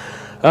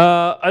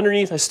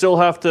 Underneath, I still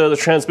have the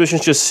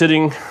transmission's just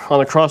sitting on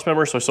the cross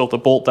member, so I still have to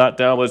bolt that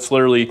down, but it's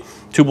literally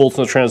 2 bolts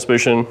in the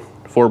transmission,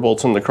 4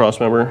 bolts in the cross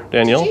member.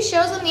 Danielle? Did you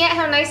show them yet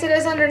how nice it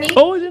is underneath?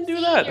 Oh, I didn't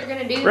do that. You're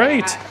gonna do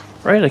right. that.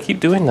 Right, I keep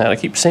doing that. I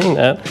keep saying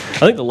that. I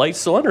think the light's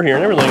still under here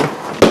and everything.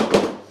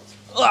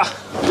 Ugh.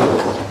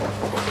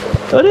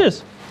 Oh, it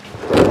is.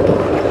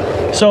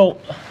 So,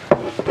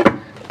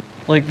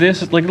 like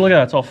this, like look at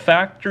that. It's all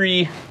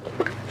factory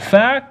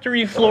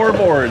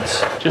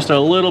floorboards. Just a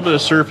little bit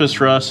of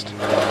surface rust.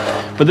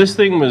 But this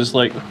thing was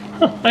like,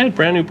 I had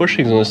brand new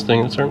bushings in this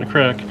thing. It's starting to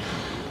crack.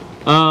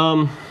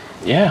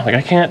 Yeah, like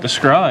I can't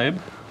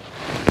describe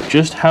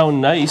just how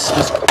nice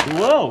this,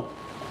 whoa,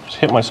 just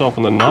hit myself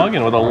in the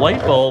noggin with a light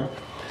bulb.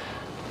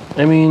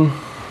 I mean,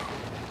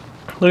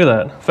 look at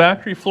that.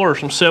 Factory floors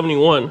from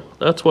 71.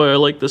 That's why I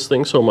like this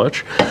thing so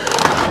much.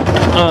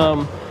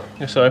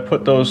 So I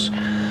put those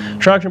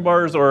traction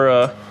bars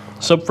or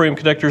subframe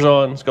connectors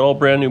on. It's got all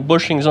brand new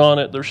bushings on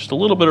it. There's just a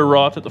little bit of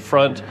rot at the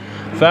front.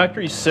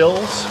 Factory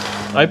sills.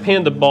 I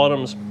painted the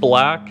bottoms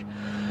black.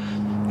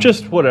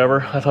 Just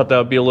whatever. I thought that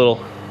would be a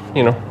little,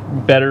 you know,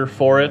 better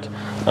for it.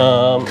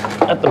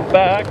 At the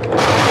back,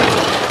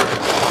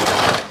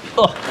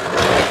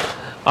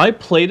 I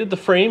plated the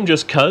frame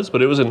just cuz,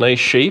 but it was a nice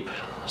shape,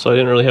 so I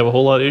didn't really have a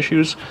whole lot of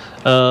issues.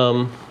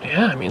 Yeah,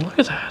 I mean, look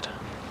at that.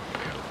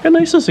 Look how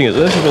nice this thing is.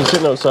 This has been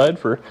sitting outside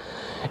for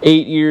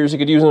 8 years. You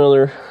could use a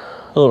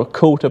little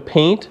coat of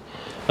paint.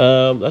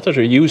 That's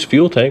actually a used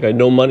fuel tank. I had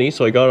no money,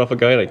 so I got it off a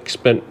guy and I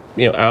spent,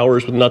 you know,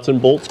 hours with nuts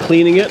and bolts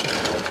cleaning it.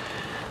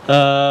 You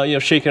know,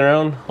 shaking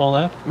around, all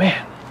that.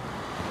 Man,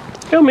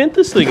 look how mint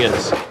this thing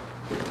is.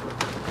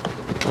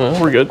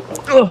 Well, we're good.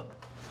 Ugh.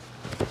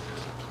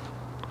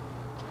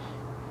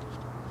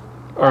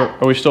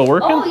 Are we still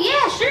working? Oh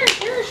yeah, sure. I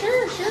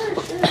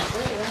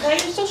thought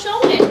you were still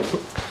showing it.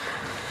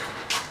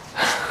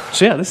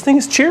 So yeah, this thing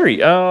is cherry.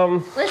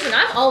 Listen,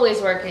 I'm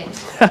always working.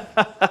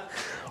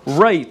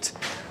 Right.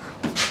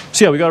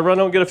 So yeah, we gotta run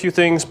out and get a few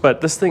things,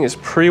 but this thing is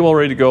pretty well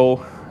ready to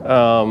go.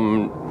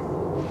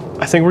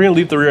 I think we're gonna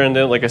leave the rear end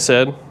in, like I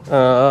said.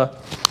 I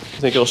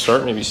think it'll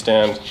start, maybe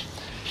stand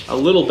a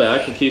little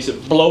back in case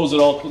it blows it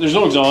all. There's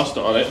no exhaust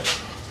on it.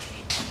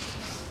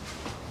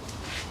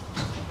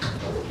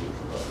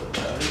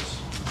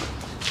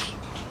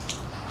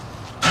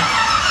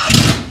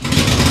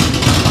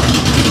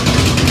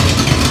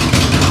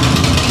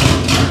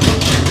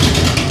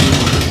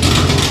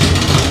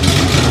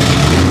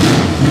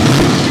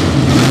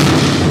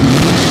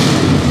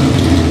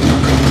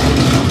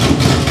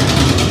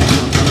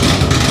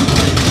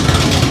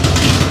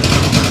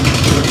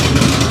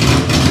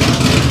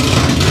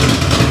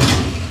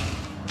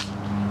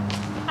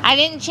 I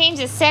didn't change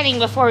the setting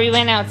before we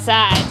went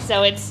outside,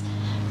 so it's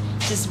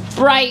just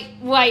bright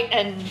white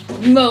and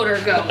motor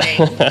going.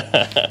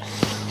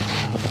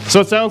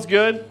 So it sounds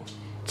good.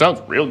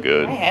 Sounds real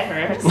good. My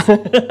head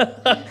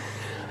hurts.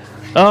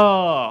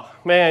 Oh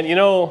man, you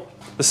know,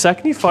 the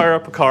second you fire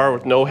up a car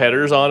with no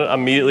headers on it,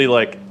 I'm immediately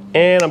like,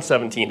 and I'm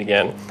 17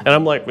 again. And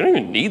I'm like, we don't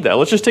even need that.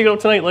 Let's just take it out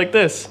tonight like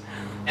this.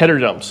 Header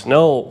dumps.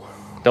 No,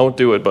 don't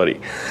do it,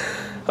 buddy.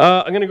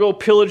 I'm gonna go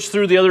pillage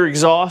through the other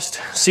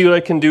exhaust, see what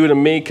I can do to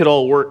make it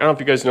all work. I don't know if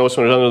you guys noticed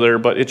when I was under there,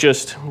 but it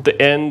just, the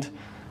end,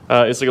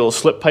 it's like a little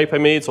slip pipe I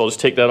made, so I'll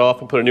just take that off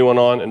and put a new one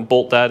on and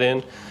bolt that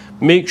in.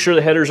 Make sure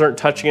the headers aren't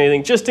touching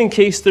anything, just in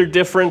case they're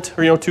different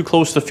or, you know, too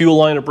close to the fuel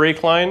line or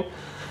brake line.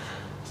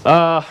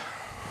 But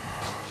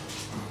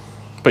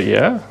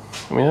yeah,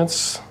 I mean,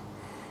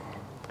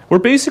 we're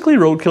basically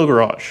roadkill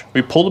garage.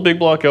 We pull the big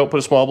block out, put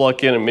a small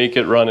block in, and make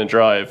it run and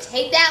drive.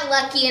 Take that,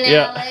 Lucky and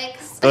Yeah.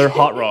 Alex. They're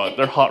hot rod.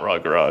 They're hot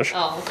rod garage.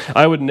 Oh.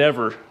 I would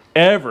never,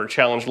 ever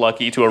challenge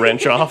Lucky to a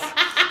wrench off.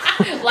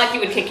 Lucky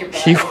would kick your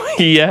butt.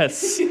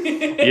 Yes.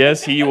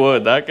 Yes, he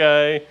would. That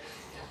guy,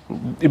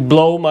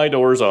 blow my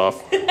doors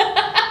off.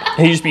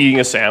 He'd just be eating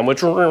a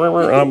sandwich. And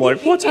I'm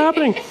like, what's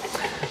happening?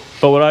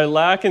 But what I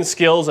lack in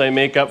skills, I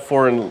make up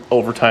for in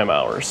overtime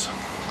hours.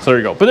 So there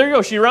you go. But there you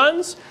go. She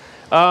runs.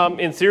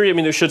 In theory, I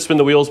mean, they should spin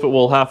the wheels, but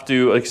we'll have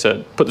to, like I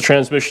said, put the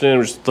transmission in,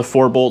 which is the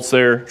 4 bolts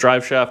there,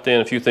 drive shaft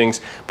in, a few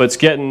things. But it's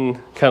getting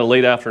kind of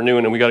late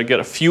afternoon, and we got to get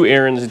a few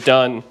errands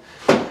done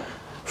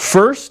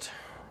first.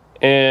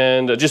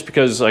 And just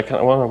because I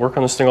kind of want to work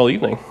on this thing all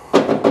evening.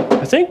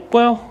 I think,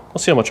 well, we'll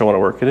see how much I want to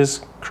work. It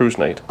is cruise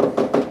night. You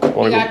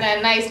got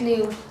that nice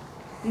new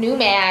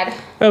Mad.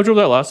 Yeah, I drove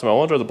that last time. I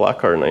want to drive the black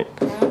car tonight.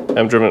 I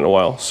haven't driven it in a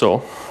while,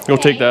 so go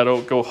take that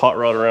out, go hot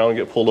rod around, and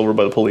get pulled over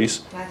by the police.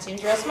 That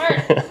seems real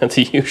smart.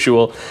 The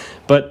usual.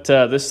 But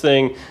this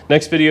thing,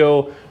 next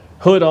video,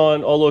 hood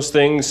on, all those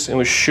things, and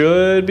we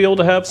should be able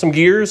to have some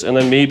gears, and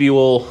then maybe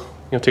we'll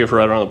take it for a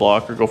ride around the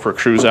block or go for a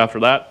cruise after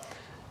that,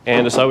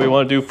 and decide what we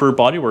want to do for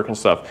bodywork and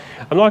stuff.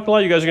 I'm not gonna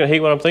lie, you guys are gonna hate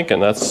what I'm thinking.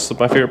 That's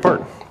my favorite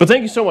part. But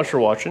thank you so much for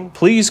watching.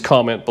 Please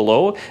comment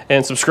below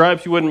and subscribe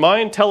if you wouldn't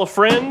mind. Tell a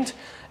friend,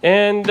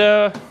 and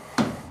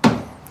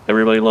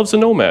everybody loves a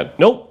Nomad.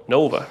 Nope,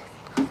 Nova.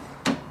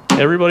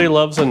 Everybody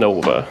loves a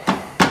Nova.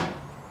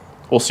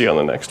 We'll see you on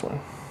the next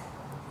one.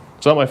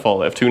 It's not my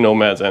fault. I have 2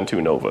 Nomads and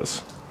 2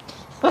 Novas.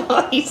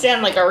 You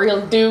sound like a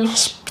real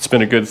douche. It's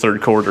been a good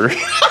third quarter.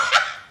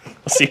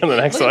 I'll see you on the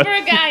next one. Looking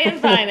for a guy in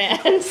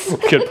finance.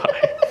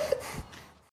 Goodbye.